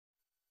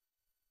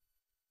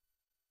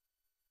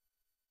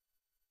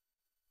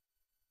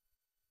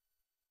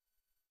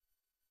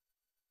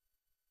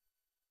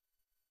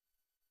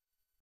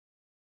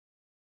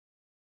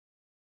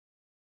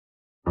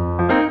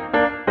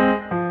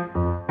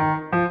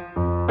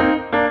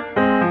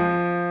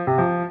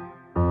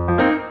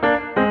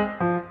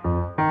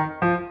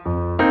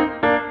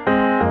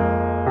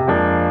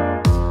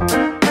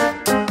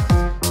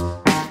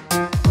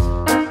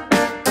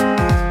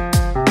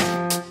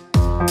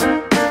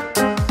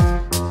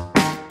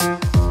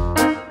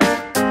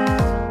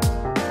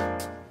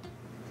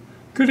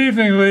Good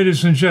evening,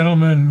 ladies and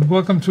gentlemen.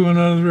 Welcome to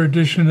another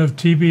edition of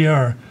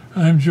TBR.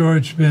 I'm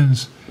George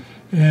Binns,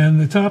 and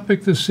the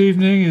topic this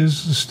evening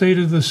is the state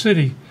of the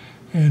city.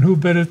 And who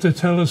better to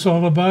tell us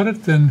all about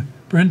it than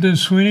Brendan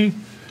Sweeney,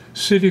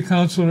 City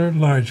Councillor at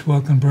Large.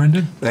 Welcome,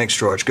 Brendan. Thanks,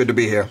 George. Good to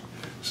be here.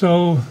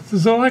 So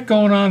there's a lot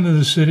going on in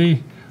the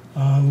city.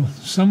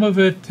 Some of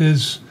it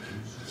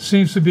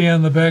seems to be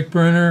on the back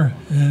burner,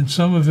 and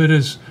some of it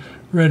is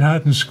red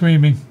hot and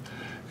screaming.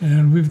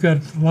 And we've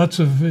got lots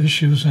of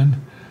issues, and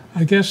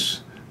I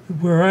guess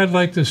where I'd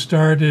like to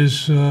start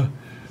is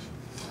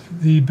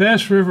the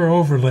Bass River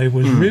overlay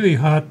was really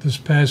hot this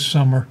past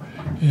summer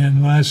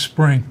and last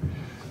spring.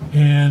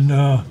 And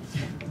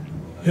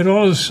it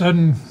all of a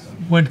sudden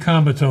went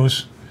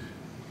comatose.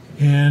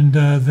 And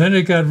then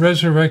it got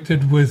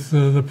resurrected with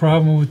the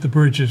problem with the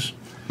bridges.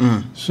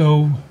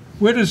 So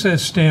where does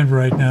that stand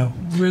right now?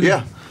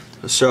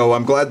 So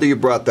I'm glad that you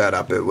brought that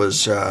up. It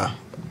was,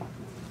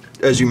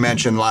 as you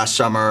mentioned, last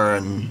summer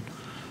and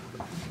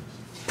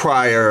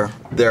prior,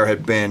 there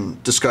had been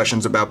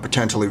discussions about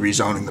potentially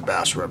rezoning the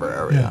Bass River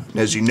area.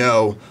 Yeah. As you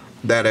know,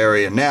 that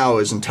area now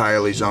is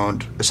entirely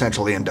zoned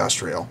essentially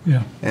industrial.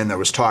 Yeah. And there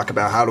was talk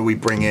about how do we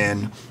bring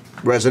in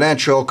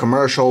residential,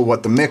 commercial,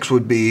 what the mix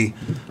would be,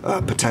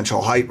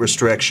 potential height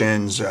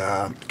restrictions,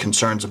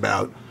 concerns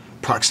about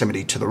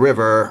proximity to the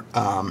river,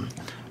 and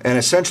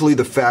essentially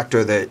the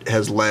factor that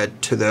has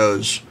led to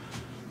those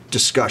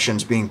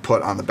discussions being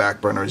put on the back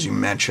burner, as you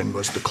mentioned,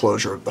 was the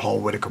closure of the whole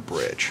Whitaker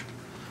Bridge.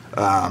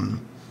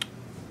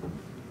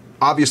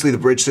 Obviously, the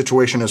bridge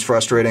situation is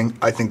frustrating.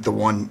 I think the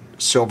one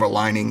silver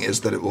lining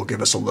is that it will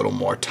give us a little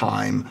more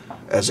time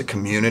as a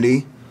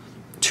community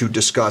to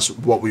discuss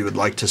what we would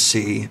like to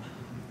see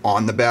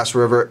on the Bass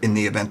River in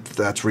the event that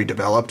that's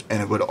redeveloped,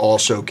 and it would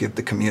also give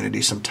the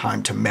community some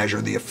time to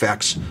measure the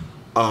effects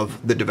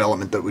of the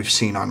development that we've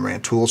seen on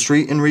Rantoul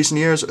Street in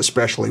recent years,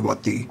 especially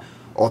what the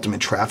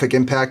ultimate traffic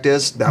impact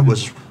is. That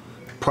was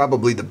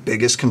probably the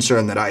biggest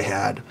concern that I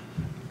had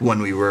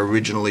when we were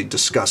originally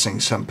discussing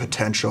some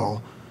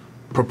potential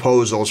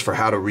proposals for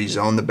how to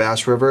rezone the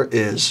Bass River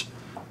is,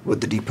 with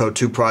the Depot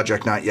 2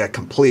 project not yet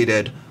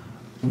completed,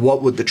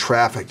 what would the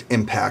traffic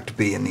impact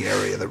be in the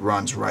area that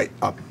runs right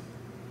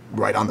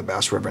on the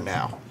Bass River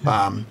now?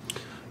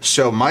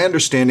 So my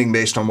understanding,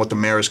 based on what the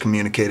mayor has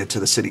communicated to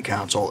the city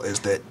council, is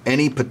that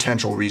any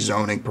potential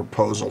rezoning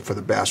proposal for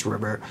the Bass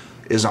River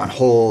is on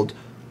hold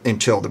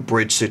until the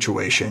bridge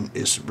situation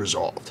is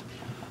resolved.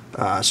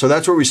 So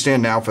that's where we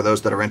stand now for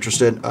those that are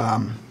interested.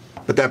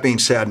 But that being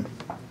said,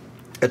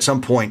 at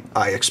some point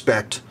I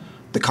expect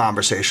the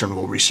conversation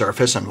will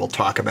resurface and we'll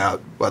talk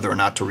about whether or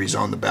not to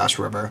rezone the Bass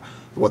River,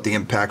 what the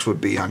impacts would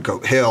be on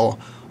Goat Hill,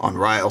 on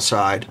Ryle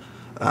side.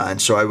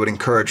 And so I would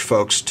encourage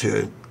folks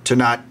to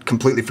not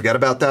completely forget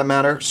about that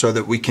matter so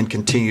that we can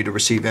continue to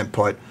receive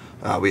input.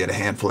 We had a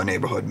handful of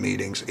neighborhood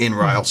meetings in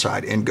Ryle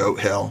side, in Goat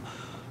Hill,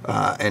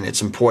 and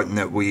it's important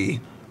that we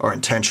are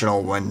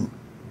intentional when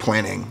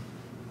planning,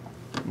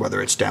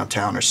 whether it's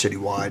downtown or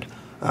citywide,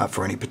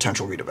 for any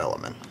potential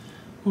redevelopment.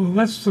 Well,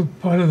 that's the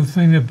part of the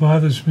thing that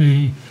bothers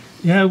me.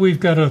 Yeah, we've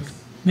got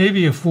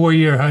maybe a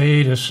 4-year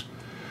hiatus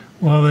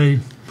while they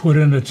put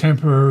in a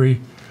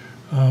temporary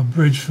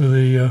bridge for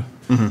the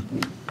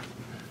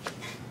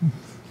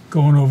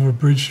going over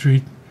Bridge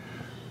Street.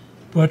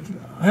 But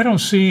I don't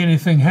see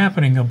anything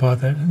happening about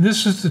that. And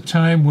this is the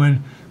time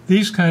when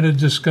these kind of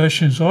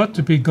discussions ought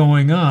to be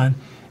going on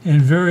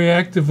and very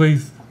actively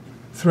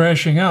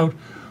thrashing out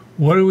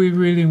what do we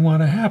really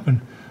want to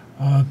happen.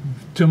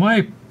 To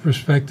my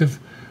perspective,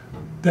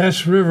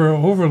 Bass River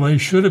overlay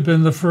should have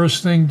been the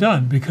first thing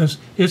done because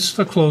it's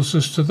the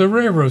closest to the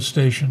railroad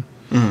station.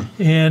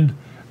 And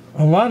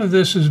a lot of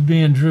this is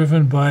being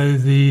driven by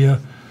the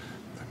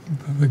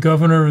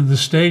governor and the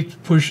state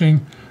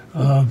pushing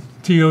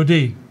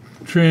TOD,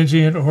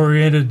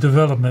 transient-oriented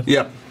development.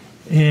 Yep.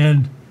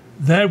 And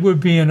that would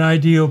be an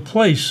ideal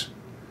place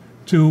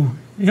to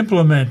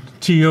implement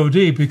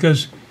TOD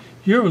because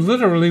you're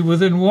literally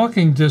within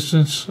walking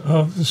distance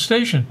of the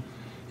station.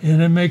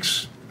 And it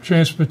makes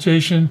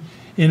transportation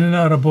in and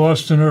out of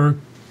Boston or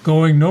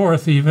going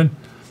north even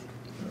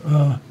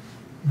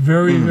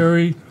very,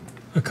 very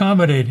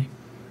accommodating.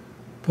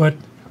 But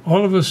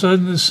all of a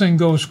sudden this thing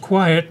goes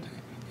quiet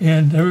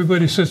and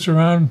everybody sits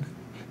around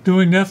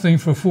doing nothing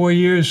for 4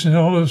 years, and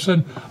all of a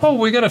sudden, oh,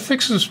 we got to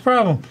fix this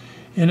problem.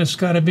 And it's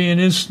got to be an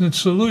instant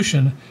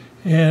solution.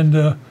 And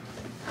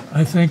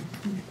I think,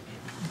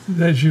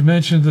 as you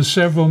mentioned, the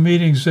several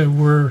meetings that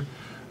were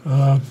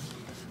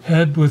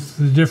had with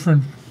the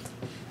different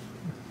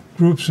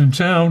groups in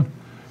town,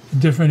 in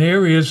different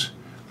areas,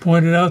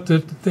 pointed out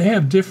that they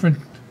have different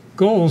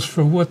goals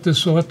for what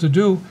this ought to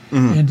do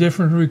and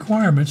different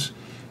requirements.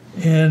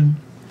 And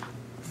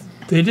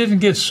they didn't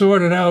get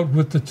sorted out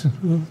with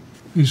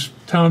these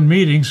town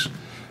meetings.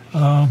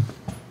 And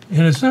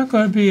it's not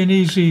going to be an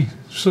easy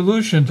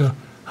solution to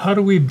how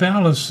do we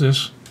balance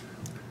this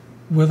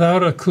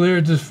without a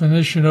clear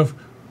definition of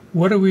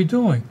what are we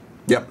doing.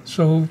 Yep.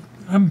 So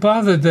I'm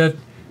bothered that,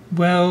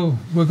 well,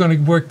 we're going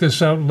to work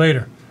this out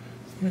later.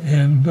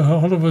 And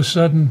all of a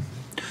sudden...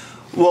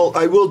 Well,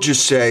 I will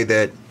just say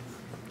that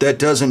that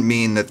doesn't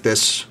mean that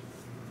this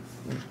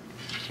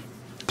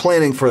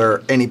planning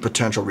for any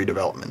potential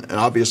redevelopment, and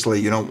obviously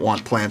you don't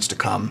want plans to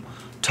come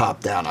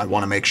top down. I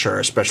want to make sure,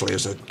 especially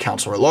as a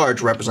councillor at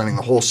large representing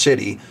the whole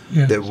city,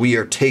 that we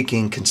are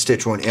taking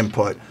constituent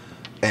input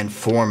and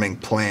forming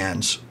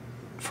plans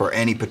for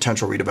any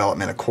potential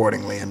redevelopment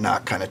accordingly, and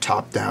not kind of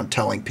top down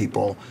telling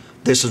people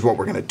this is what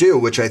we're going to do,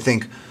 which I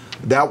think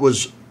that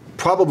was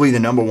probably the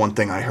number one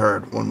thing I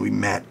heard when we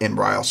met in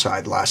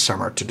Ryleside last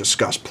summer to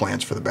discuss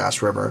plans for the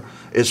Bass River,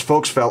 is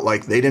folks felt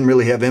like they didn't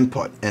really have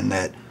input, and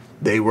that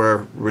they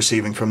were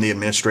receiving from the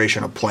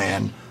administration a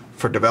plan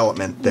for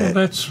development that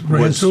that's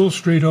Rantoul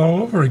Street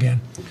all over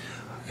again.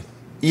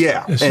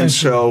 Yeah, and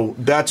so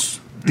that's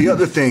the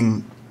other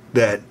thing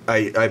that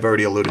I've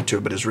already alluded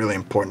to, but is really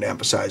important to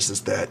emphasize,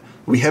 is that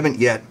we haven't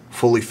yet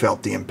fully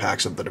felt the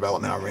impacts of the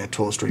development on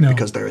Rantoul Street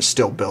because there is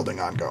still building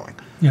ongoing.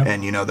 Yep.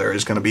 And, you know, there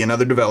is going to be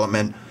another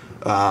development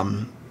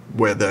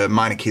where the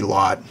Meineke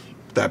lot,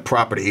 that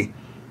property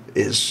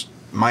is,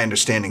 my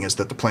understanding is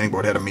that the planning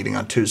board had a meeting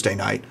on Tuesday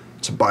night.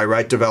 It's a by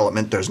right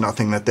development. There's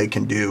nothing that they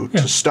can do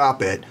to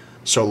stop it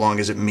so long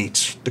as it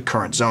meets the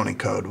current zoning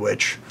code,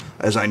 which,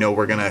 as I know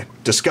we're going to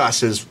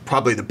discuss, is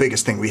probably the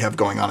biggest thing we have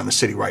going on in the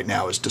city right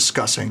now, is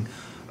discussing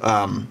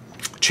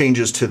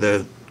changes to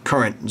the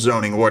current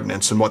zoning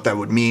ordinance and what that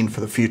would mean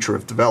for the future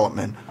of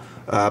development.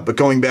 But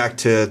going back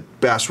to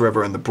Bass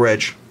River and the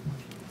bridge,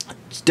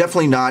 it's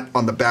definitely not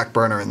on the back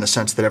burner in the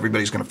sense that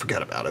everybody's going to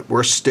forget about it.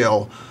 We're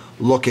still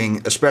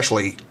looking,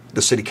 especially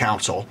the city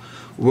council,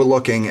 we're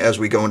looking as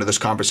we go into this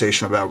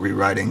conversation about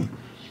rewriting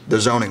the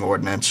zoning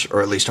ordinance,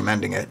 or at least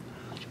amending it.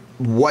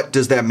 What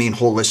does that mean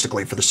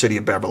holistically for the city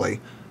of Beverly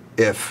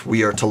if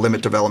we are to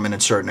limit development in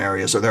certain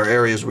areas? Are there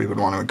areas we would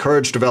want to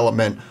encourage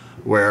development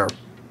where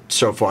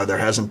so far there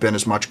hasn't been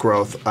as much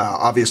growth?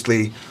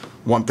 Obviously,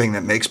 one thing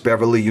that makes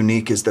Beverly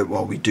unique is that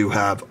while we do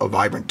have a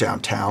vibrant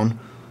downtown,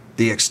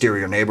 the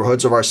exterior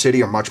neighborhoods of our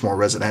city are much more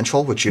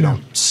residential, which you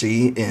don't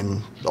see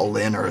in a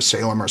Lynn or a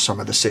Salem or some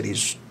of the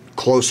cities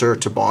closer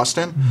to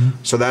Boston.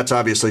 So that's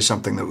obviously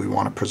something that we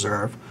want to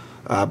preserve.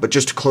 But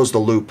just to close the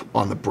loop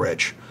on the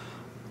bridge,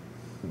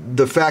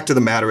 the fact of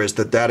the matter is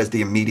that that is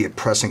the immediate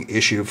pressing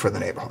issue for the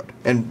neighborhood.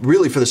 And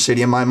really for the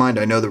city, in my mind,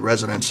 I know that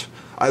residents,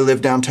 I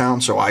live downtown,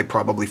 so I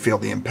probably feel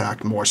the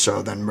impact more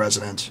so than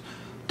residents.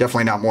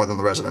 Definitely not more than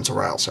the residents of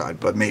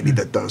Ryleside, but maybe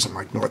that those in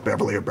like North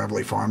Beverly or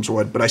Beverly Farms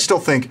would. But I still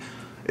think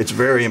it's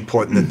very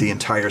important that the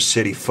entire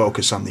city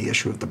focus on the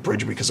issue of the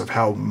bridge because of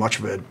how much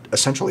of a,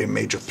 essentially a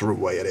major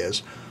throughway it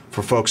is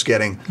for folks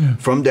getting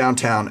from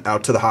downtown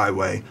out to the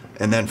highway,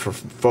 and then for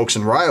folks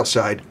in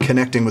Ryleside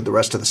connecting with the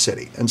rest of the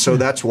city. And so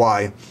that's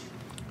why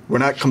we're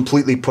not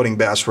completely putting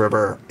Bass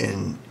River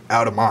in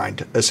out of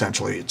mind,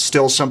 essentially. It's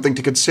still something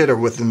to consider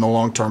within the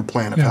long-term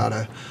plan of how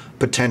to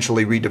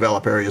potentially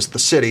redevelop areas of the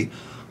city.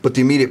 But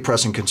the immediate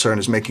pressing concern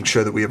is making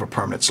sure that we have a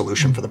permanent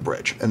solution for the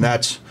bridge. And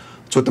that's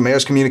what the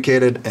mayor's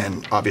communicated,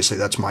 and obviously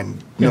that's my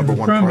number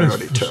one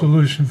priority too. The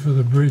solution for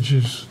the bridge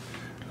is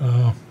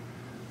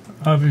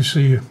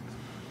obviously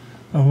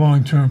a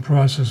long-term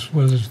process,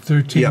 whether it's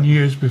 13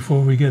 years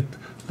before we get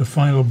the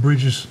final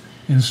bridges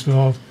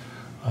installed.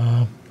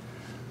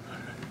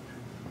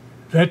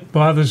 That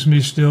bothers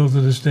me still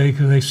to this day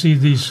because I see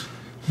these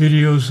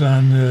videos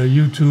on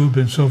YouTube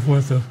and so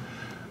forth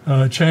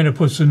of China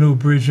puts a new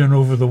bridge in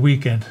over the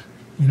weekend,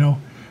 you know,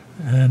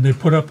 and they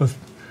put up a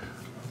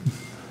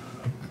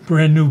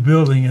brand new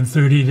building in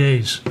 30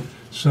 days.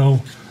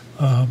 So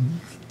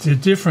the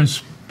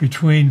difference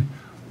between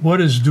what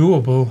is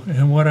doable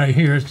and what I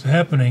hear is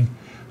happening,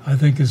 I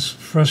think is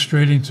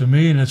frustrating to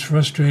me, and it's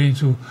frustrating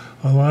to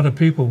a lot of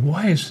people.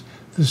 Why is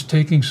this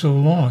taking so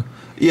long?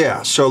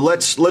 Yeah, so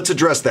let's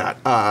address that.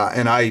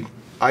 And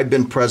I've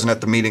been present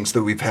at the meetings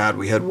that we've had.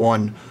 We had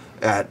one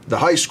at the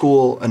high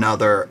school,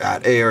 another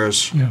at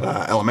Ayers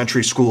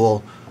Elementary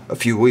School a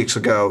few weeks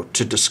ago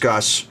to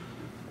discuss.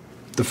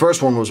 The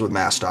first one was with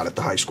MassDOT at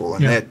the high school,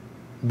 and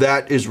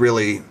that is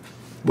really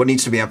what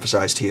needs to be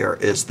emphasized here,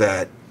 is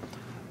that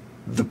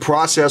the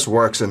process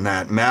works in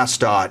that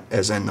MassDOT,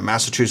 as in the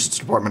Massachusetts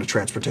Department of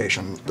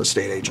Transportation, the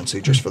state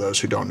agency, just for those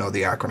who don't know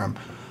the acronym,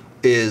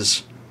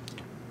 is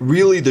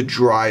really the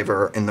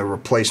driver in the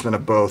replacement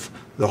of both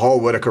the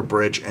Hall-Whitaker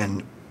Bridge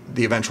and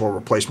the eventual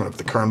replacement of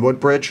the Kernwood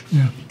Bridge,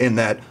 in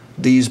that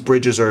these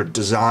bridges are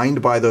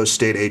designed by those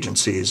state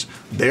agencies.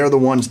 They're the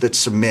ones that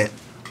submit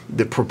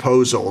the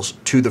proposals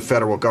to the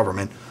federal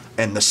government,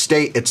 and the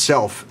state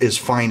itself is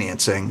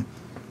financing,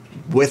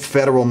 with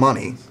federal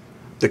money,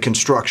 the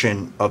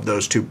construction of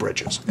those two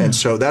bridges. And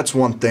so that's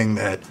one thing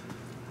that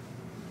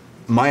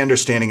my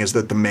understanding is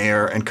that the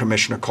mayor and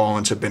Commissioner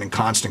Collins have been in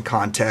constant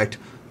contact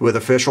with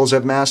officials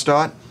at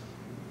MassDOT,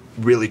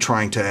 really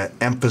trying to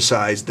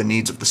emphasize the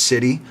needs of the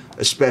city,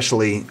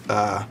 especially,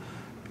 I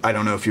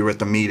don't know if you were at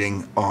the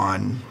meeting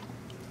on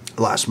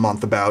last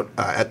month about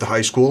at the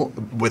high school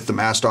with the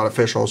MassDOT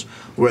officials,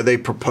 where they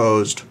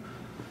proposed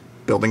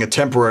building a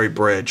temporary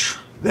bridge,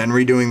 then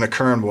redoing the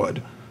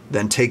Kernwood,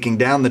 then taking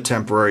down the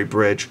temporary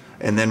bridge,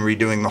 and then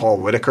redoing the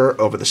Hall-Whitaker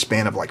over the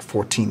span of like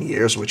 14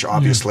 years, which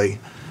obviously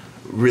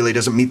really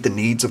doesn't meet the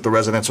needs of the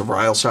residents of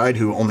Ryleside,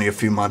 who only a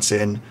few months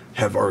in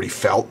have already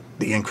felt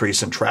the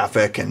increase in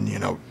traffic and,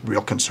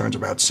 real concerns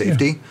about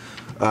safety.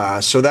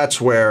 So that's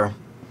where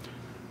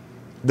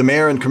the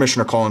mayor and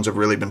Commissioner Collins have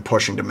really been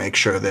pushing to make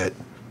sure that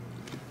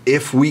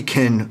if we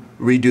can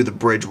redo the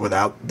bridge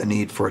without the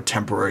need for a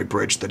temporary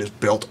bridge that is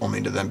built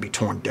only to then be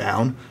torn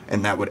down,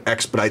 and that would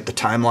expedite the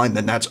timeline,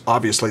 then that's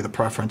obviously the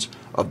preference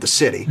of the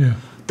city. Yeah.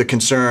 The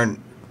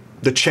concern,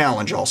 the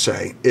challenge, I'll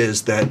say,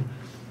 is that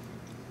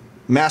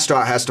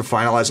MassDOT has to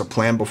finalize a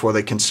plan before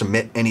they can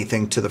submit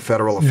anything to the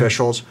federal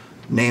officials,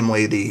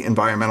 namely the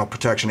Environmental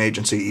Protection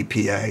Agency,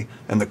 EPA,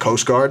 and the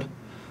Coast Guard.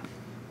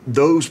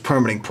 Those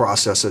permitting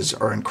processes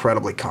are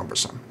incredibly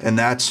cumbersome, and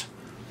that's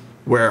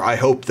where I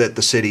hope that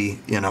the city,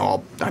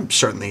 I'm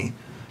certainly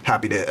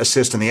happy to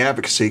assist in the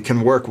advocacy,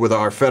 can work with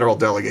our federal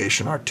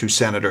delegation, our 2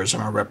 senators,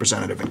 and our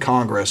representative in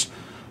Congress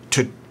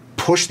to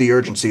push the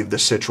urgency of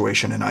this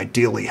situation and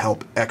ideally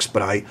help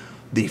expedite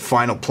the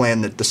final plan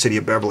that the city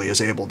of Beverly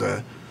is able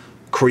to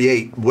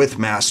create with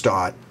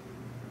MassDOT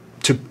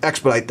to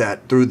expedite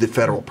that through the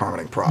federal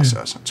permitting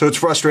process. So it's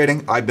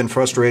frustrating. I've been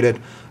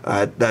frustrated.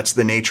 That's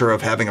the nature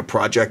of having a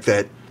project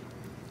that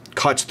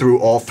cuts through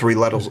all 3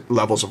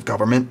 levels of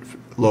government,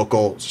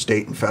 local,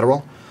 state, and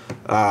federal.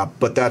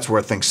 But that's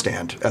where things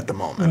stand at the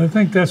moment. And I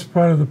think that's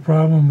part of the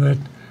problem, that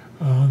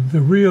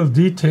the real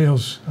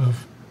details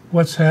of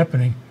what's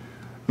happening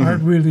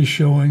aren't really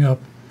showing up.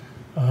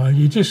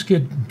 You just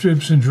get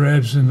dribs and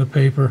drabs in the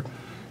paper.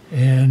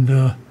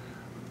 And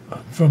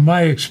from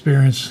my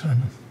experience,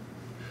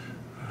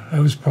 I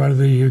was part of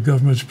the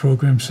government's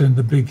program, Send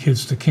the Big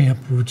Kids to Camp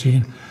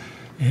routine.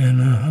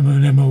 And I'm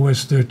an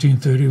MOS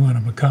 1331.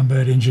 I'm a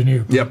combat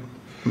engineer. Yep.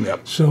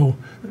 So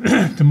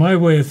to my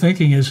way of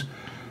thinking is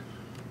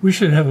we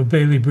should have a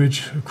Bailey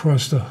Bridge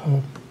across the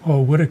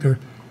Hall Whitaker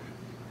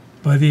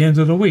by the end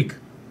of the week.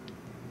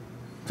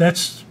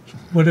 That's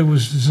what it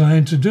was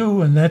designed to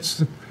do, and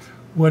that's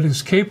what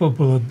it's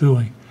capable of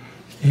doing.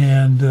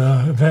 And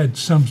I've had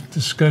some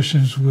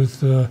discussions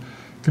with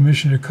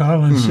Commissioner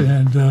Collins,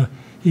 and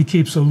he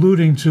keeps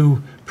alluding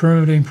to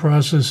permitting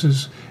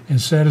processes and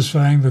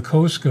satisfying the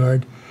Coast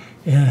Guard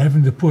and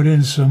having to put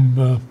in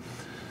some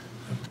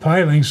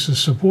pilings to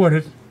support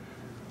it.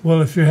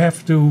 Well, if you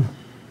have to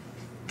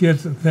get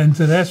then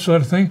to that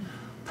sort of thing,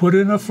 put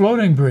in a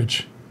floating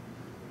bridge.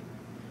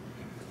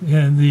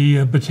 And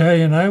the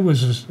battalion I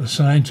was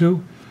assigned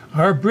to,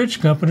 our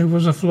bridge company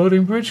was a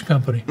floating bridge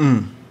company.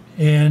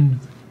 And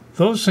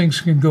those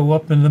things can go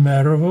up in the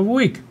matter of a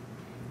week.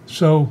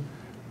 So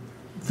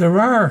there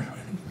are,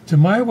 to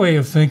my way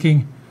of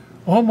thinking,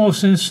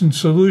 almost instant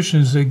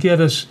solutions that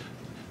get us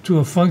to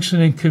a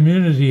functioning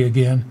community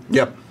again.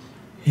 Yep.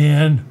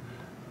 And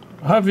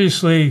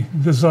obviously,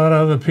 there's a lot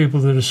of other people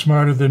that are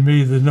smarter than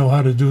me that know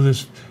how to do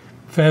this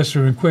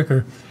faster and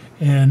quicker.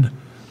 And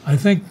I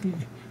think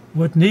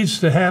what needs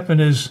to happen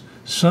is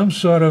some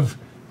sort of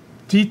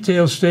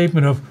detailed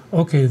statement of,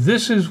 okay,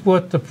 this is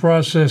what the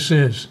process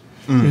is.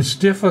 It's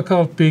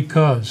difficult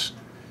because.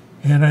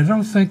 And I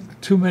don't think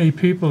too many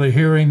people are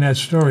hearing that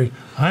story.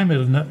 I'm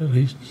at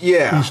least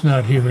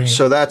not hearing it.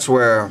 So that's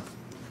where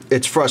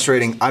it's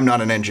frustrating. I'm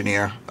not an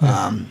engineer.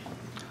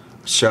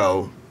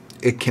 So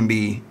it can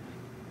be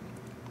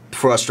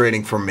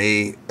frustrating for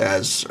me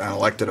as an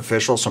elected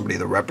official, somebody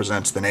that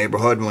represents the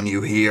neighborhood, when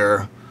you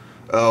hear,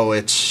 oh,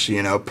 it's,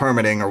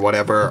 permitting or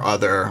whatever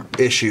other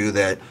issue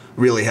that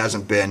really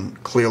hasn't been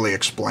clearly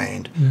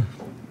explained.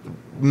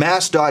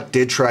 MassDOT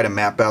did try to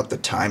map out the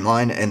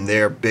timeline, and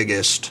their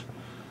biggest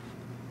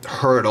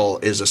hurdle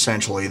is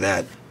essentially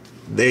that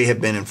they have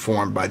been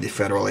informed by the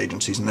federal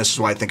agencies, and this is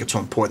why I think it's so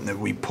important that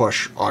we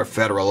push our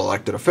federal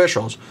elected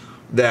officials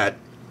that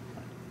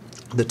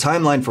the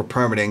timeline for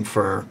permitting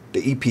for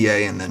the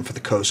EPA and then for the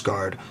Coast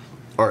Guard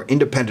are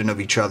independent of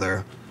each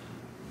other,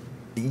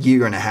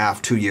 1.5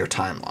 to 2 year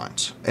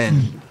timelines.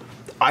 And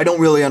I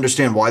don't really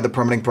understand why the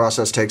permitting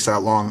process takes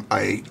that long.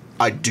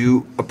 I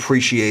do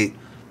appreciate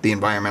the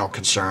environmental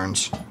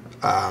concerns.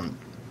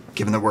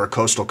 Given that we're a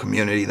coastal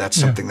community, that's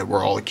something that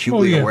we're all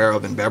acutely aware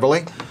of in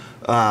Beverly.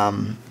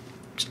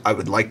 I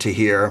would like to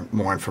hear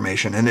more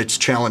information. And it's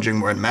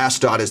challenging when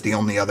MassDOT is the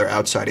only other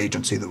outside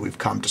agency that we've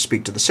come to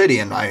speak to the city,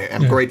 and I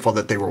am grateful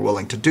that they were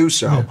willing to do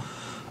so.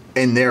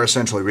 And they're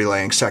essentially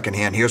relaying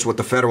secondhand, here's what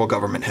the federal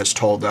government has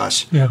told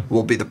us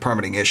will be the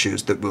permitting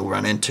issues that we'll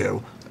run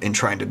into in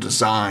trying to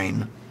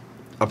design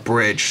a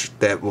bridge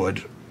that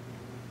would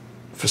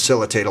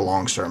facilitate a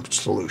long-term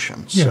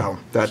solution. So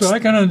I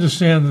can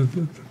understand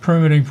the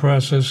permitting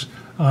process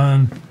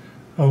on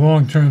a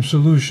long-term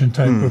solution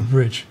type of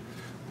bridge.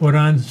 But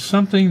on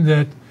something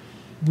that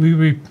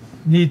we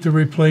need to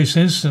replace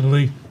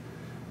instantly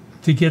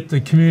to get the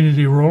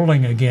community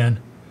rolling again,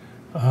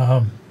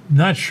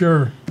 not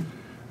sure.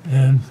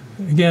 And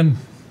again,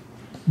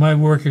 my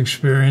work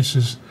experience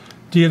is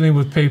dealing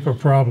with paper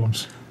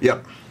problems.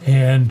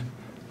 And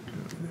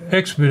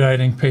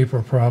expediting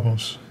paper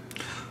problems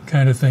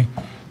kind of thing.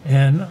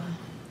 And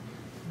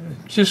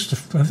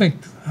I think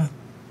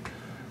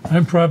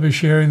I'm probably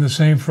sharing the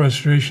same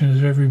frustration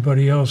as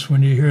everybody else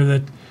when you hear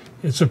that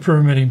it's a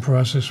permitting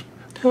process.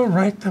 Well,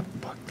 right the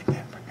fuck.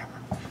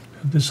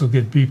 This will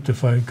get beeped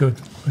if I go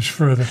much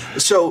further.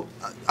 So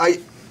I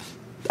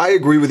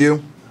agree with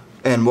you,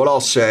 and what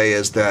I'll say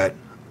is that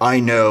I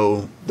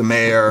know the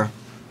mayor,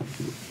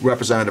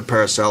 Representative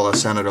Paracella,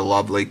 Senator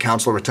Lovely,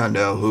 Councillor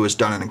Rotundo, who has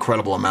done an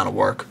incredible amount of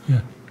work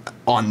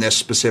on this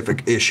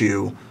specific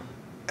issue,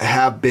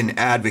 have been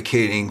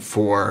advocating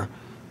for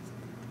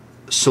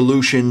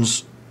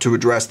solutions to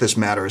address this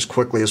matter as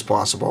quickly as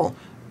possible,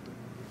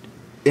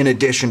 in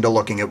addition to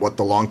looking at what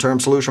the long-term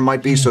solution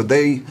might be. So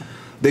they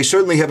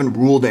certainly haven't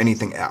ruled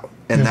anything out,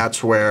 and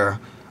that's where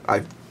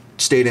I've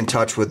stayed in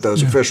touch with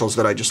those officials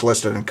that I just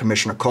listed and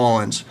Commissioner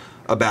Collins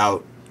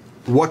about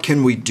what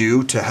can we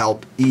do to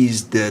help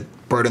ease the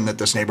burden that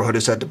this neighborhood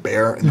has had to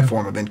bear in the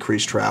form of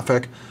increased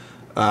traffic.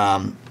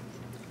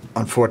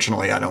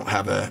 Unfortunately, I don't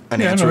have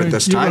an answer at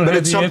this time, but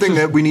it's something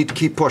that we need to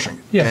keep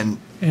pushing. And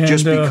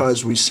just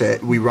because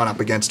we run up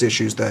against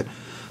issues that,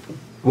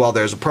 while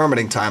there's a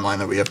permitting timeline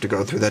that we have to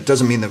go through, that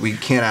doesn't mean that we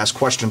can't ask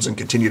questions and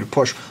continue to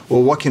push.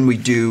 Well, what can we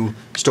do,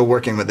 still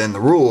working within the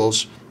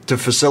rules, to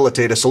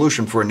facilitate a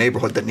solution for a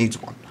neighborhood that needs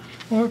one?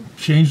 Well,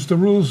 change the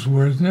rules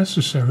where it's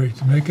necessary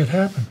to make it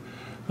happen.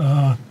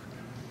 I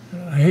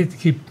hate to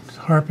keep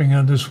harping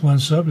on this one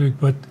subject,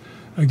 but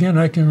again,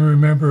 I can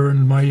remember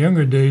in my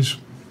younger days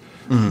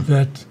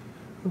that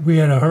we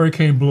had a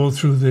hurricane blow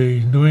through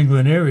the New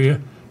England area,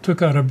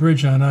 took out a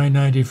bridge on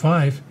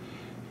I-95,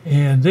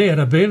 and they had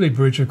a Bailey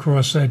Bridge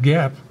across that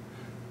gap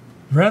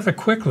rather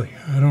quickly.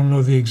 I don't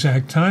know the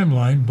exact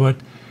timeline, but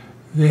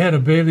they had a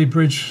Bailey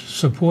Bridge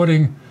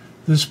supporting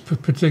this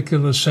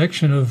particular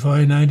section of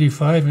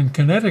I-95 in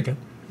Connecticut.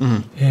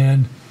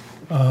 And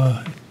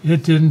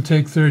it didn't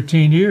take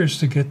 13 years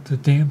to get the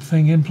damn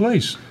thing in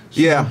place.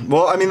 So,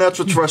 well, I mean, that's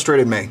what's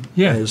frustrated me.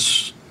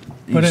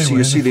 But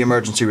You see the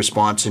emergency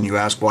response and you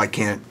ask, why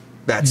can't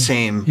that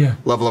same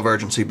level of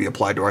urgency be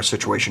applied to our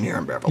situation here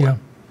in Beverly?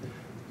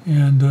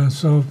 And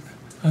so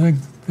I think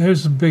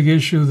there's a big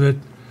issue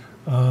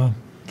that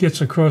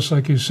gets across,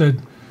 like you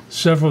said,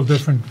 several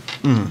different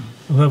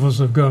levels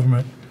of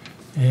government.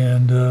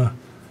 And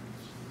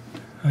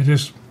I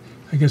guess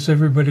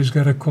everybody's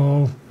got to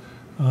call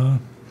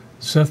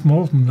Seth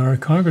Moulton, our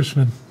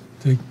congressman,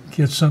 to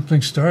get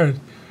something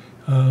started.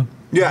 And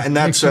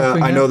that's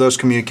I know those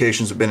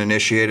communications have been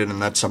initiated,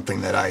 and that's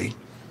something that I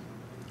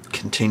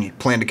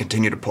plan to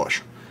continue to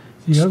push.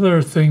 The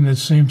other thing that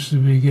seems to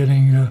be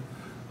getting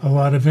a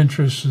lot of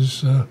interest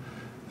is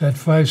that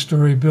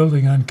 5-story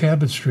building on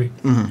Cabot Street.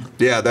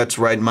 Yeah, that's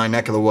right in my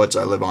neck of the woods.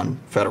 I live on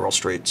Federal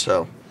Street,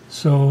 so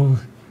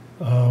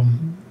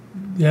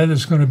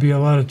there's going to be a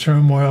lot of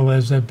turmoil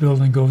as that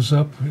building goes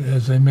up,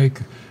 as they make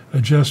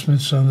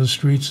adjustments on the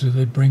streets, so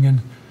they bring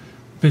in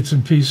bits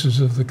and pieces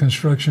of the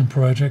construction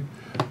project.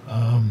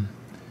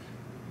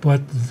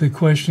 But the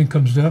question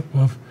comes up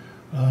of,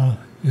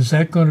 is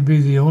that going to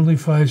be the only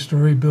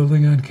 5-story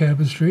building on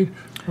Cabot Street,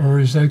 or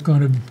is that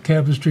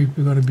Cabot Street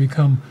going to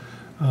become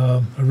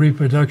a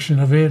reproduction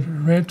of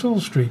Rantoul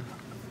Street?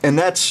 And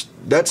that's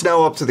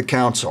now up to the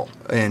council.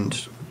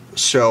 And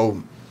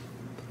so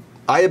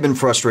I have been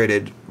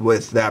frustrated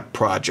with that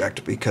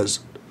project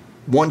because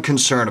one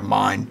concern of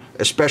mine,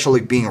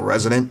 especially being a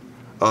resident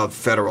of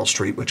Federal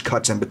Street, which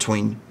cuts in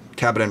between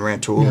Cabot and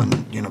Rantoul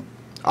and,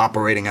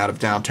 operating out of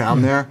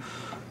downtown there,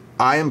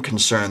 I am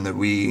concerned that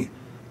we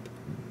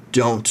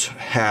don't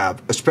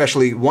have,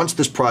 especially once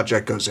this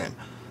project goes in,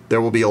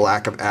 there will be a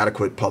lack of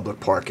adequate public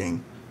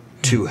parking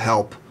to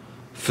help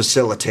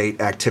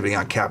facilitate activity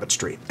on Cabot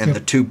Street. And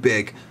the two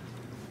big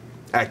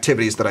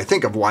activities that I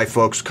think of why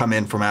folks come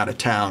in from out of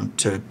town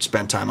to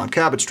spend time on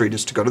Cabot Street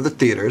is to go to the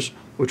theaters,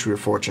 which we are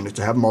fortunate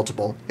to have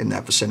multiple in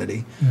that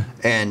vicinity,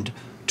 and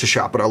to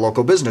shop at our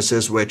local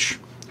businesses, which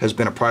has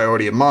been a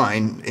priority of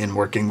mine in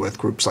working with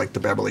groups like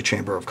the Beverly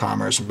Chamber of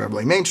Commerce and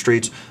Beverly Main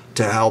Streets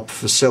to help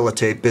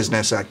facilitate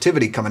business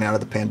activity coming out of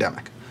the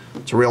pandemic.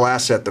 It's a real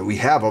asset that we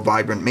have a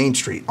vibrant Main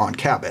Street on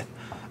Cabot.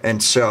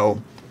 And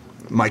so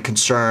my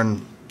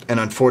concern,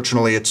 and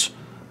unfortunately it's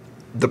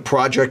the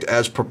project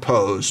as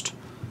proposed,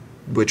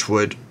 which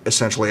would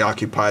essentially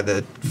occupy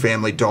the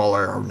Family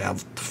Dollar, or now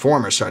the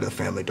former side of the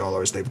Family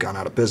Dollar as they've gone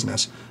out of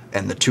business,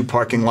 and the two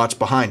parking lots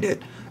behind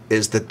it,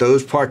 is that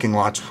those parking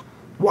lots,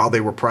 while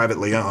they were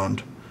privately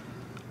owned,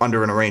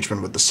 under an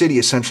arrangement with the city,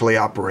 essentially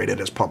operated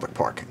as public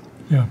parking.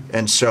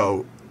 And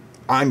so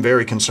I'm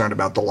very concerned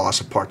about the loss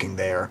of parking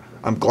there.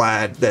 I'm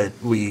glad that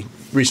we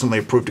recently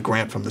approved a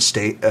grant from the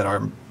state at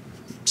our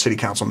city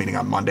council meeting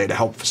on Monday to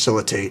help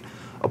facilitate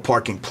a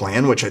parking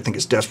plan, which I think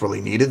is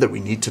desperately needed, that we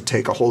need to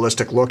take a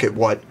holistic look at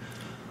what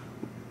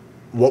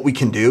we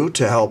can do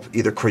to help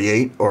either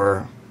create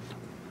or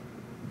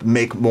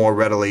make more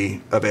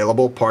readily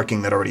available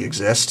parking that already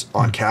exists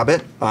on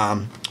Cabot.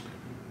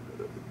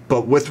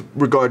 But with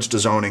regards to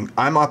zoning,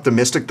 I'm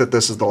optimistic that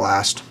this is the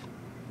last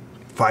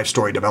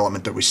 5-story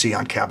development that we see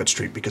on Cabot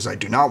Street, because I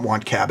do not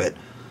want Cabot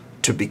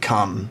to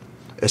become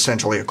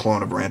essentially a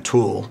clone of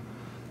Rantoul,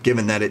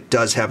 given that it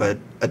does have a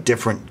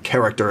different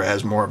character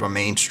as more of a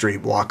Main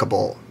Street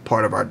walkable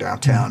part of our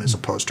downtown, as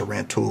opposed to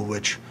Rantoul,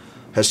 which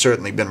has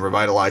certainly been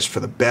revitalized for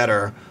the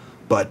better,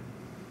 but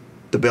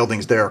the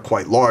buildings there are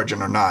quite large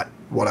and are not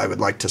what I would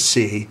like to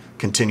see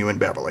continue in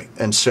Beverly.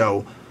 And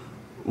so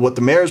what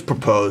the mayor's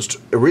proposed,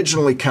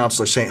 originally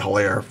Councillor St.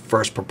 Hilaire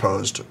first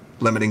proposed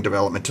limiting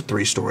development to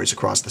 3 stories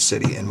across the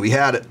city. And we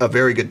had a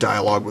very good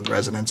dialogue with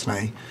residents, and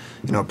I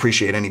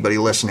appreciate anybody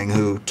listening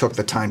who took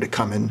the time to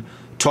come and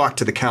talk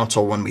to the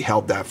council when we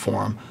held that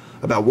forum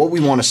about what we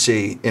want to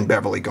see in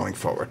Beverly going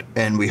forward.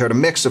 And we heard a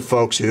mix of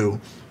folks who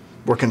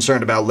were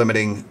concerned about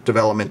limiting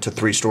development to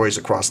 3 stories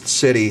across the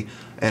city,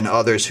 and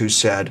others who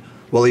said,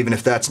 well, even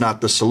if that's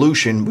not the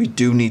solution, we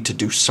do need to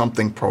do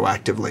something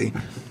proactively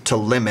to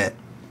limit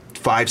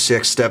 5,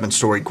 6,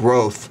 7-story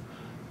growth,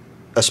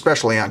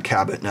 especially on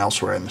Cabot and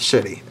elsewhere in the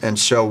city. And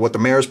so what the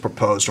mayor's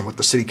proposed and what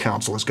the city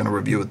council is going to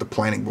review at the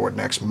planning board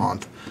next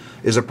month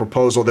is a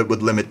proposal that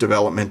would limit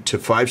development to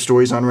 5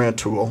 stories on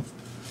Rantoul,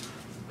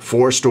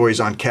 4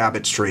 stories on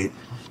Cabot Street,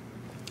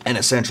 and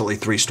essentially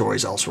 3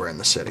 stories elsewhere in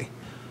the city.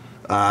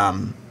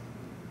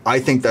 I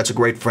think that's a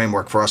great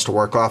framework for us to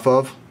work off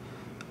of.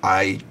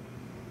 I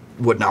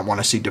would not want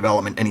to see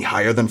development any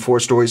higher than 4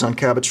 stories on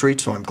Cabot Street,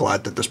 so I'm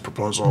glad that this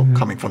proposal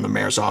coming from the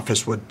mayor's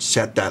office would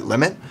set that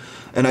limit.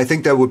 And I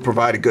think that would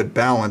provide a good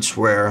balance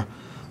where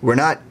we're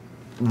not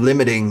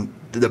limiting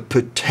the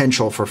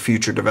potential for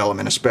future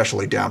development,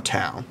 especially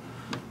downtown.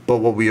 But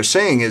what we are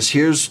saying is,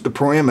 here's the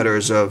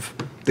parameters of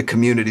the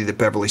community that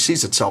Beverly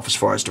sees itself as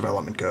far as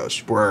development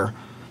goes. We're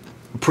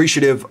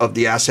appreciative of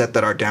the asset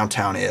that our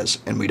downtown is,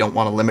 and we don't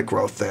want to limit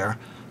growth there.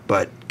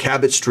 But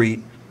Cabot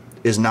Street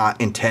is not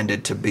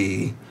intended to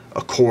be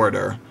a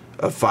corridor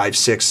of 5,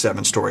 6,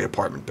 7-story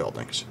apartment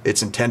buildings.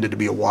 It's intended to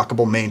be a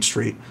walkable main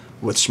street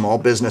with small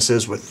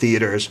businesses, with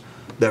theaters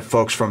that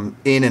folks from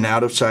in and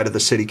outside of the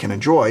city can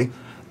enjoy.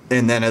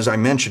 And then, as I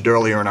mentioned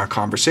earlier in our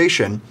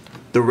conversation,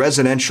 the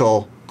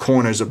residential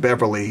corners of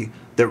Beverly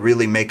that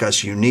really make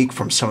us unique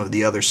from some of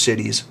the other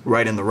cities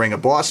right in the ring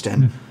of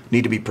Boston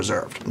need to be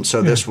preserved. And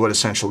so this would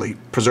essentially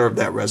preserve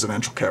that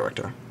residential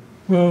character.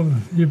 Well,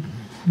 you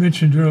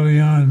mentioned early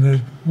on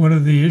that one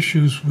of the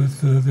issues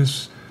with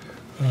this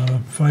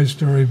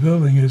 5-story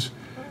building is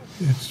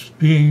it's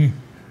being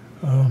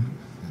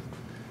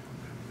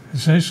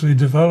essentially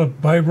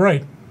developed by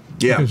right.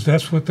 Yeah. Because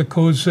that's what the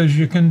code says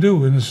you can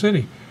do in the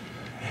city.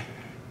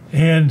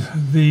 And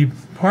the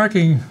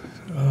parking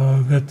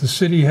that the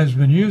city has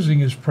been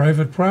using is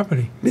private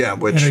property. Yeah,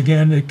 which... And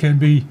again, it can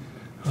be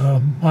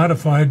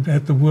modified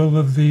at the will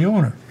of the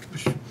owner.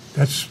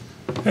 That's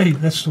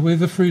the way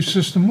the free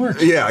system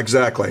works. Yeah,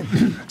 exactly.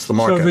 It's the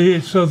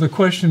market. So the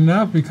question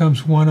now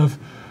becomes one of,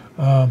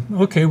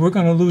 okay, we're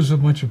going to lose a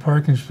bunch of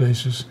parking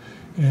spaces.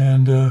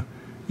 And,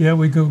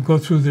 we go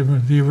through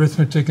the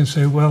arithmetic and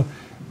say, well,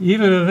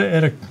 even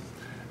at a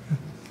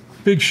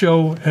big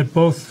show at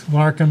both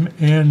Markham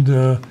and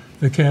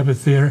the Cabot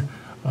Theater,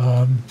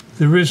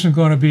 there isn't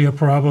going to be a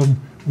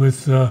problem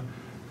with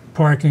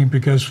parking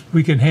because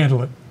we can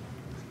handle it.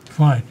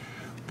 Fine.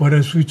 But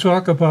as we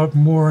talk about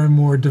more and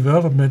more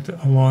development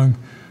along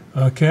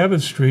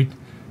Cabot Street,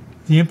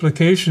 the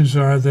implications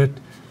are that,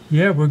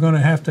 we're going to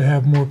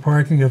have more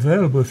parking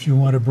available if you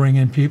want to bring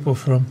in people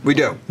from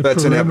the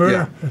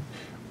perimeter.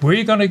 Where are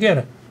you going to get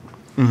it?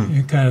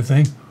 Kind of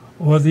thing.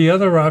 Or the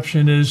other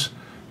option is,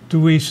 do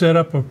we set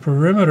up a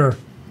perimeter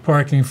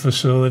parking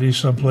facility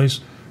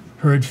someplace,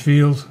 Herd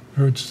Field,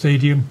 Herd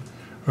Stadium,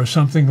 or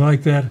something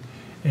like that,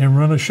 and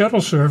run a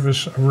shuttle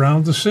service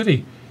around the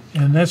city?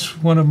 And that's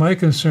one of my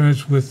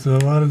concerns with a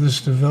lot of this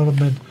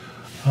development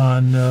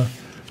on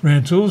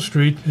Rantoul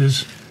Street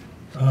is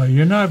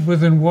you're not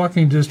within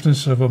walking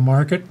distance of a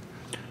market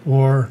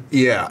or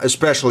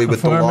especially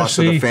with the loss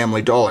of the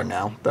Family Dollar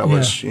now. That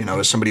was, Yeah.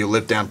 As somebody who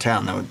lived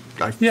downtown,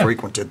 I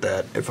frequented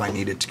that if I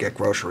needed to get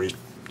groceries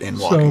in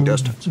walking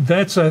distance.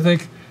 That's, I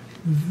think,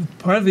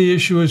 part of the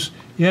issue is,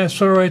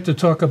 it's all right to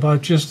talk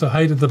about just the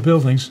height of the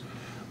buildings,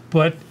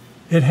 but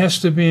it has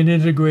to be an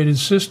integrated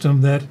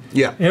system that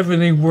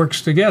everything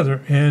works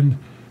together. And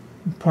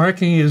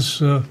parking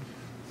is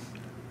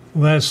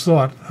last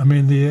thought. I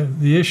mean,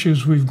 the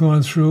issues we've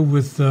gone through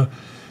with the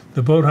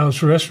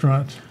Boathouse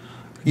Restaurant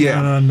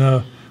on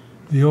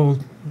the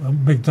old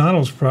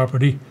McDonald's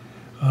property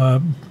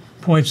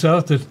points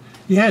out that,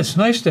 it's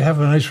nice to have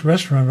a nice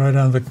restaurant right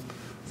on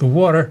the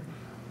water,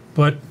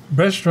 but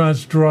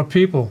restaurants draw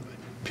people.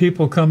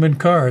 People come in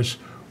cars.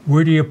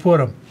 Where do you put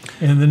them?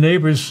 And the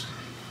neighbors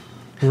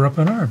were up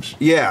in arms.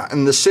 Yeah,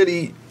 and the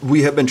city,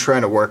 we have been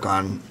trying to work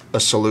on a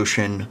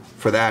solution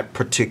for that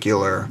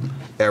particular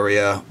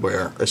area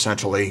where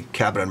essentially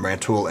Cabot and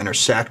Rantoul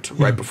intersect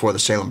right before the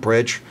Salem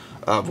Bridge,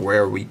 of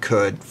where we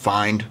could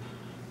find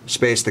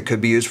space that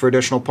could be used for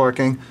additional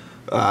parking.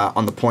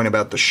 On the point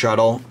about the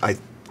shuttle,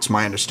 it's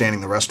my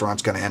understanding the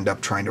restaurant's going to end up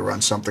trying to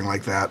run something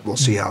like that. We'll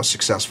see how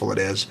successful it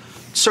is.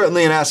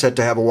 Certainly an asset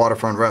to have a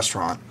waterfront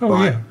restaurant.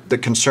 The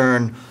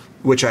concern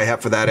which I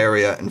have for that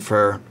area and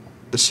for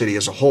the city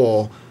as a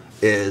whole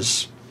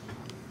is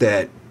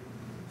that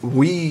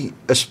we,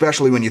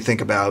 especially when you think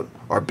about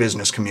our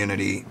business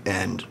community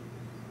and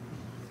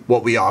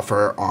what we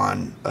offer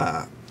on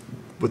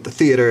with the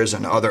theaters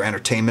and other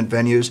entertainment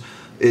venues,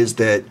 is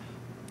that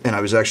and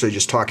I was actually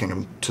just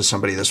talking to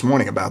somebody this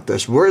morning about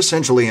this, we're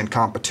essentially in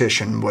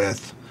competition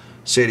with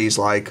cities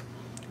like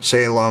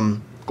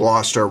Salem,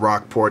 Gloucester,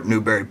 Rockport,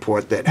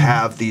 Newburyport that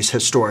have these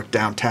historic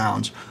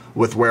downtowns,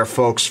 with where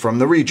folks from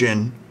the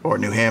region or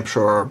New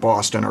Hampshire or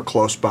Boston or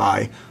close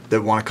by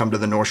that want to come to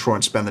the North Shore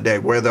and spend the day,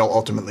 where they'll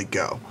ultimately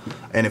go.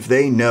 And if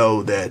they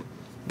know that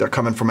they're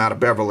coming from out of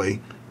Beverly,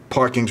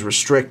 parking's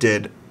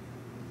restricted,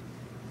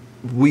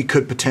 we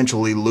could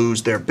potentially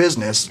lose their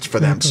business for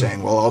them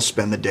saying, well, I'll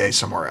spend the day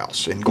somewhere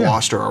else in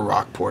Gloucester or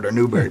Rockport or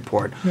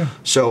Newburyport.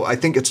 So I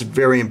think it's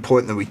very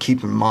important that we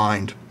keep in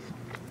mind,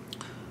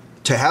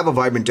 to have a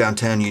vibrant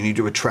downtown, you need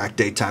to attract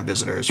daytime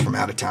visitors from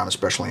out of town,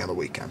 especially on the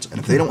weekends. And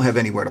if they don't have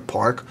anywhere to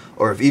park,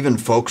 or if even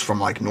folks from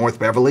like North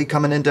Beverly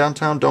coming in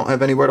downtown don't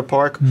have anywhere to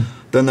park,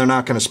 then they're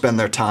not going to spend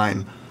their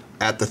time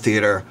at the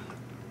theater,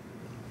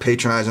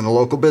 patronizing the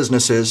local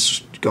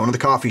businesses, going to the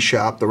coffee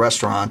shop, the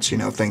restaurants, you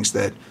know, things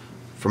that,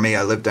 for me,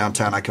 I live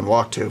downtown, I can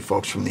walk to.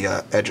 Folks from the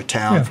edge of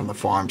town, from the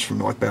farms, from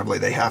North Beverly,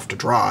 they have to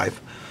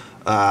drive.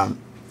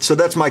 So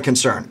that's my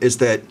concern, is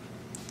that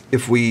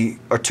if we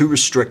are too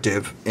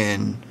restrictive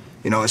in,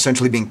 you know,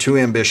 essentially being too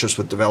ambitious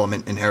with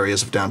development in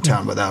areas of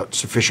downtown without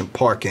sufficient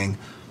parking,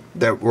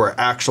 that we're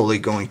actually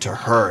going to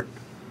hurt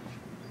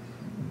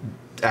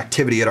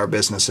activity at our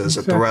businesses,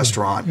 at the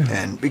restaurant.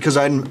 And because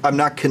I'm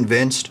not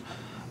convinced.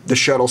 The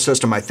shuttle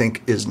system, I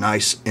think, is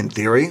nice in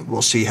theory.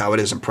 We'll see how it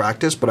is in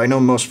practice, but I know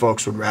most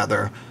folks would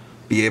rather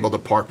be able to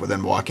park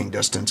within walking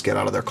distance, get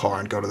out of their car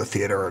and go to the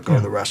theater or go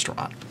to the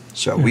restaurant.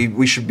 So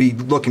we should be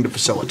looking to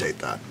facilitate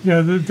that.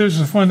 Yeah,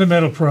 there's a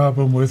fundamental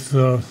problem with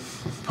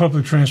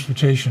public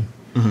transportation.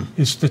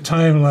 It's the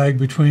time lag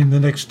between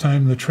the next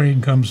time the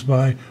train comes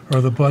by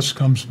or the bus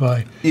comes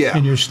by.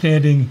 And you're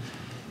standing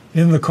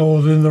in the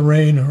cold, in the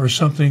rain or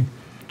something,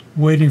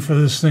 waiting for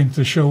this thing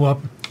to show up.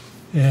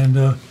 And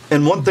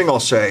one thing I'll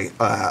say,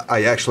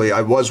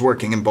 I was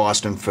working in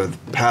Boston for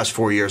the past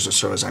 4 years or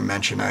so, as I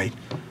mentioned. I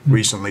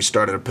recently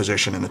started a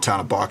position in the town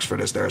of Boxford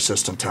as their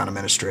assistant town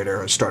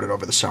administrator. I started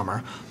over the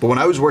summer. But when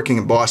I was working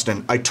in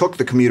Boston, I took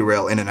the commuter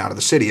rail in and out of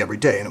the city every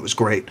day, and it was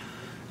great.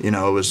 You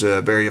know, it was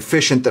very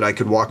efficient that I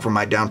could walk from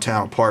my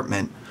downtown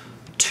apartment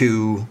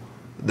to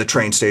the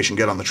train station,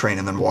 get on the train,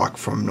 and then walk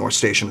from North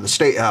Station to the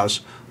State House.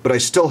 But I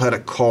still had a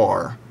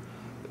car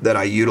that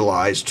I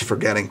utilized for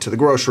getting to the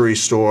grocery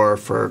store,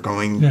 for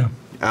going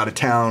out of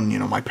town. You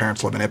know, my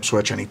parents live in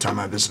Ipswich. Anytime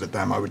I visited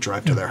them, I would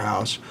drive to their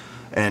house.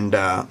 And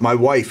my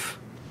wife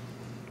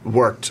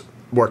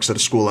works at a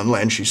school in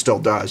Lynn. She still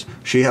does.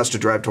 She has to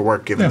drive to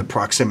work given the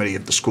proximity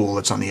of the school.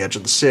 It's on the edge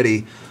of the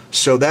city.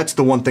 So that's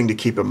the one thing to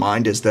keep in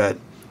mind, is that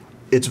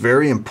it's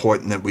very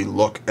important that we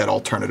look at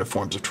alternative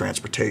forms of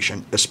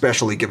transportation,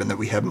 especially given that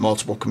we have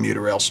multiple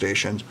commuter rail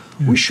stations.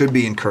 We should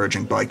be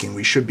encouraging biking.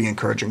 We should be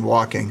encouraging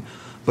walking.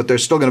 But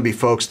there's still going to be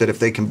folks that if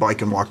they can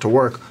bike and walk to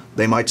work,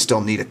 they might still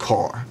need a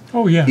car.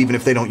 Even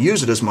if they don't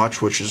use it as much,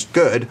 which is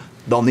good,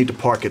 they'll need to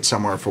park it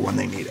somewhere for when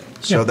they need it.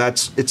 So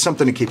it's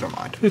something to keep in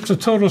mind. It's a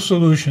total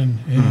solution,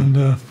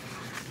 and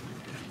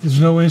there's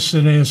no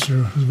instant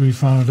answer, as we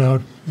found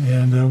out.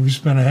 And we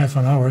spent a half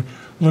an hour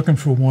looking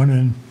for one,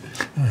 and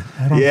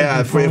I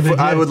don't think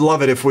I would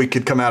love it if we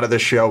could come out of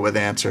this show with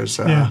answers.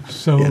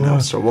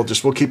 So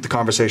we'll keep the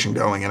conversation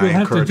going, and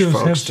I encourage folks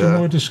to have some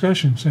more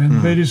discussions.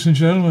 And ladies and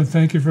gentlemen,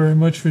 thank you very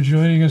much for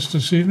joining us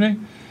this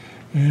evening.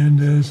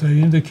 And as I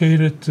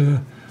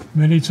indicated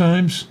many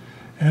times,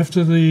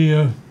 after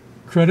the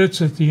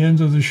credits at the end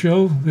of the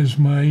show, there's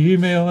my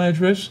email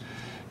address.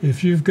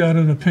 If you've got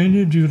an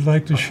opinion you'd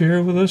like to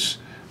share with us,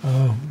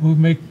 we'll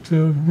make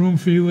room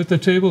for you at the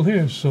table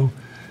here. So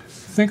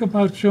think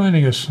about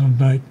joining us some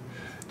night.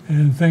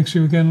 And thanks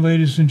you again,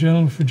 ladies and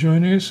gentlemen, for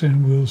joining us,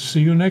 and we'll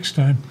see you next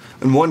time.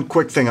 And one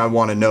quick thing I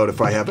want to note,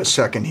 if I have a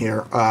second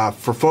here,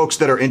 for folks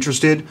that are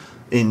interested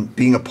in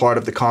being a part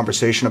of the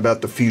conversation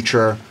about the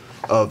future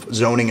of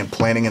zoning and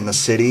planning in the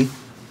city,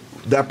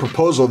 that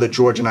proposal that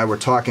George and I were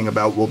talking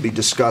about will be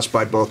discussed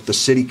by both the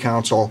City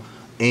Council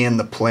and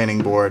the Planning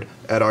Board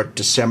at our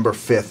December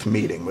 5th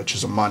meeting, which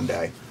is a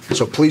Monday.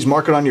 So please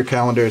mark it on your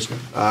calendars.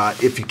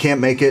 If you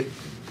can't make it,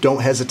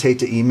 don't hesitate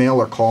to email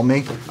or call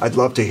me. I'd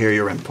love to hear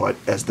your input,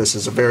 as this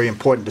is a very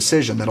important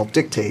decision that'll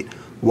dictate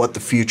what the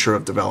future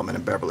of development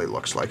in Beverly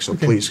looks like. So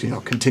please,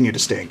 continue to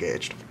stay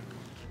engaged.